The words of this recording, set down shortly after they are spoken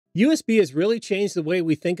USB has really changed the way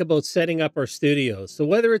we think about setting up our studios. So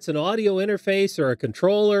whether it's an audio interface or a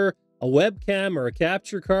controller, a webcam or a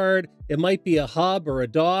capture card, it might be a hub or a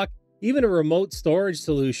dock, even a remote storage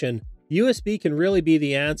solution, USB can really be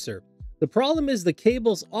the answer. The problem is the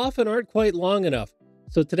cables often aren't quite long enough.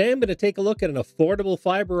 So today I'm going to take a look at an affordable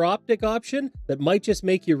fiber optic option that might just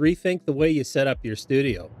make you rethink the way you set up your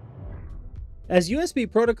studio. As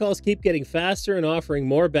USB protocols keep getting faster and offering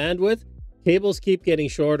more bandwidth, cables keep getting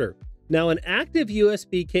shorter. Now, an active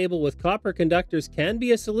USB cable with copper conductors can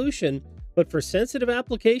be a solution, but for sensitive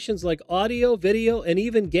applications like audio, video, and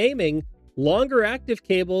even gaming, longer active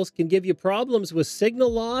cables can give you problems with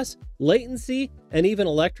signal loss, latency, and even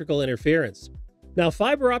electrical interference. Now,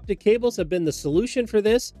 fiber optic cables have been the solution for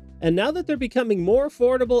this, and now that they're becoming more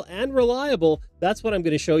affordable and reliable, that's what I'm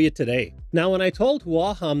going to show you today. Now, when I told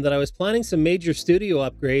huaham that I was planning some major studio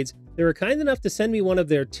upgrades, they were kind enough to send me one of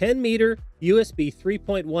their 10-meter USB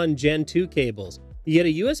 3.1 Gen 2 cables. You get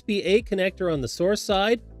a USB-A connector on the source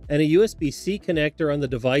side and a USB-C connector on the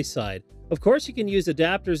device side. Of course, you can use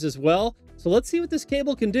adapters as well, so let's see what this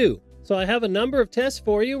cable can do. So I have a number of tests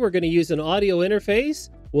for you. We're going to use an audio interface.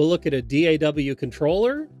 We'll look at a DAW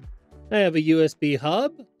controller. I have a USB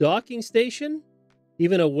hub, docking station,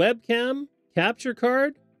 even a webcam, capture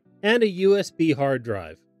card, and a USB hard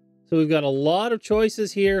drive. So we've got a lot of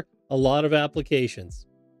choices here, a lot of applications.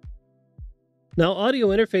 Now, audio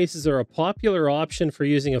interfaces are a popular option for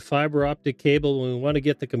using a fiber optic cable when we want to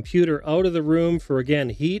get the computer out of the room for, again,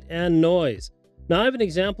 heat and noise. Now, I have an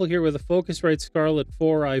example here with a Focusrite Scarlett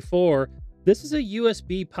 4i4. This is a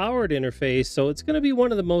USB powered interface, so it's going to be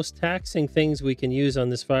one of the most taxing things we can use on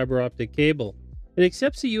this fiber optic cable. It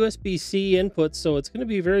accepts a USB-C input, so it's going to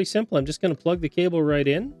be very simple. I'm just going to plug the cable right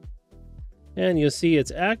in, and you'll see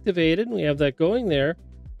it's activated. We have that going there.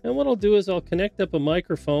 And what I'll do is I'll connect up a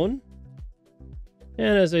microphone.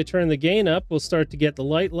 And as I turn the gain up, we'll start to get the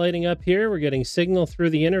light lighting up here. We're getting signal through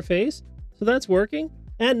the interface. So that's working.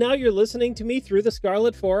 And now you're listening to me through the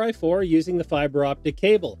Scarlett 4i4 using the fiber optic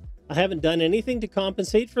cable. I haven't done anything to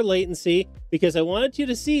compensate for latency because I wanted you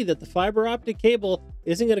to see that the fiber optic cable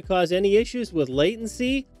isn't going to cause any issues with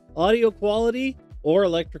latency, audio quality, or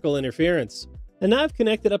electrical interference. And now I've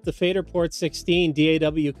connected up the Fader Port 16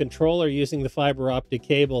 DAW controller using the fiber optic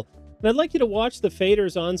cable. And I'd like you to watch the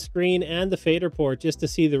faders on screen and the fader port just to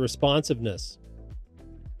see the responsiveness.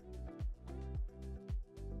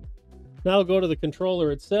 Now I'll go to the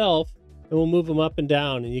controller itself and we'll move them up and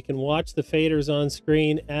down, and you can watch the faders on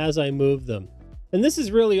screen as I move them. And this is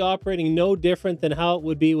really operating no different than how it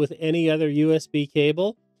would be with any other USB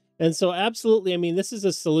cable. And so absolutely, I mean, this is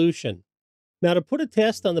a solution. Now, to put a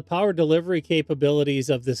test on the power delivery capabilities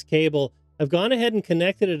of this cable, I've gone ahead and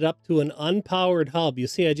connected it up to an unpowered hub. You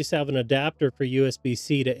see, I just have an adapter for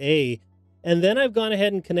USB-C to A. And then I've gone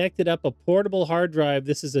ahead and connected up a portable hard drive.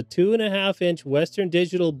 This is a 2.5-inch Western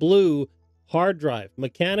Digital Blue hard drive,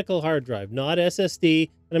 mechanical hard drive, not SSD.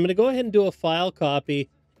 And I'm going to go ahead and do a file copy.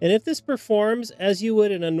 And if this performs as you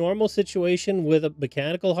would in a normal situation with a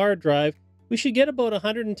mechanical hard drive, we should get about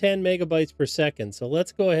 110 megabytes per second. So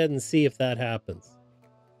let's go ahead and see if that happens.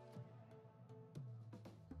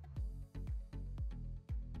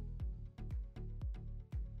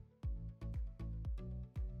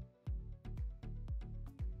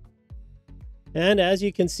 And as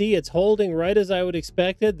you can see, it's holding right as I would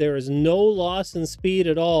expect it. There is no loss in speed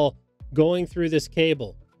at all going through this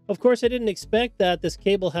cable. Of course, I didn't expect that. This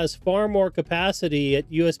cable has far more capacity at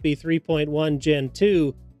USB 3.1 Gen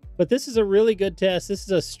 2. But this is a really good test. This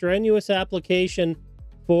is a strenuous application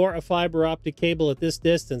for a fiber optic cable at this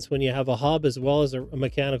distance when you have a hub as well as a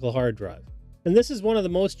mechanical hard drive. And this is one of the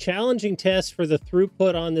most challenging tests for the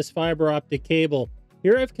throughput on this fiber optic cable.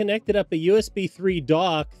 Here I've connected up a USB 3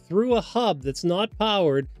 dock through a hub that's not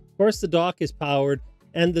powered. Of course, the dock is powered,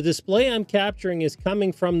 and the display I'm capturing is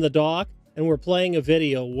coming from the dock, and we're playing a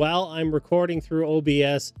video while I'm recording through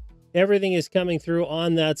OBS. Everything is coming through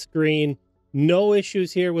on that screen. No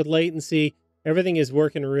issues here with latency. Everything is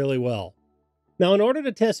working really well. Now, in order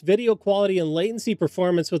to test video quality and latency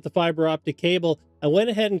performance with the fiber optic cable, I went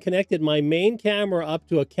ahead and connected my main camera up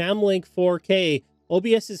to a Camlink 4K.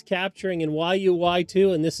 OBS is capturing in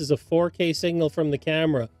YU-Y2, and this is a 4K signal from the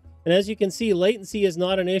camera. And as you can see, latency is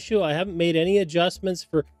not an issue. I haven't made any adjustments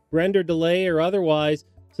for render delay or otherwise.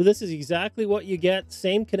 So this is exactly what you get.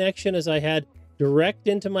 Same connection as I had direct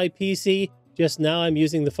into my PC. Just now I'm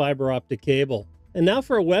using the fiber optic cable. And now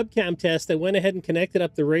for a webcam test, I went ahead and connected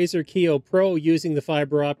up the Razer Kiyo Pro using the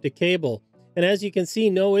fiber optic cable. And as you can see,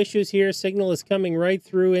 no issues here. Signal is coming right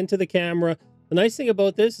through into the camera. The nice thing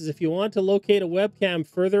about this is if you want to locate a webcam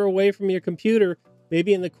further away from your computer,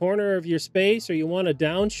 maybe in the corner of your space, or you want a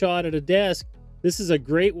down shot at a desk, this is a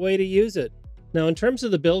great way to use it. Now, in terms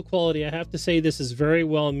of the build quality, I have to say this is very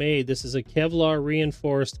well made. This is a Kevlar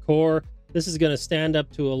reinforced core. This is going to stand up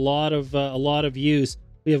to a lot of use.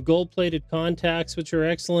 We have gold-plated contacts, which are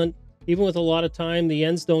excellent. Even with a lot of time, the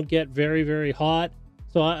ends don't get very, very hot.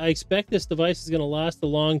 So I expect this device is going to last a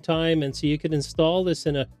long time, and so you can install this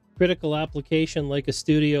in a critical application like a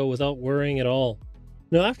studio without worrying at all.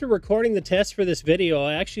 Now, after recording the test for this video,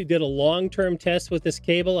 I actually did a long-term test with this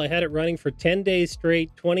cable. I had it running for 10 days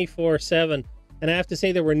straight, 24/7, and I have to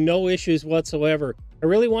say there were no issues whatsoever. I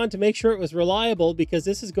really wanted to make sure it was reliable because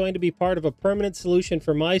this is going to be part of a permanent solution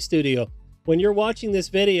for my studio. When you're watching this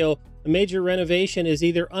video, a major renovation is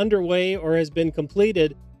either underway or has been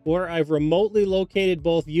completed, where I've remotely located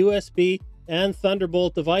both USB and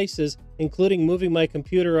Thunderbolt devices, including moving my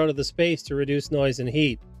computer out of the space to reduce noise and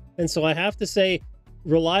heat. And so I have to say,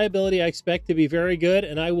 reliability I expect to be very good,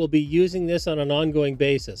 and I will be using this on an ongoing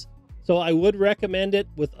basis. So I would recommend it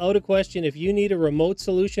without a question if you need a remote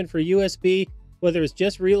solution for USB, whether it's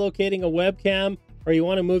just relocating a webcam or you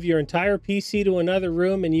want to move your entire PC to another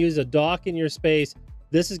room and use a dock in your space.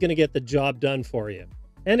 This is going to get the job done for you.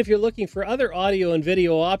 And if you're looking for other audio and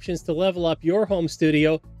video options to level up your home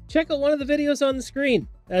studio, check out one of the videos on the screen.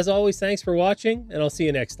 As always, thanks for watching, and I'll see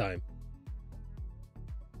you next time.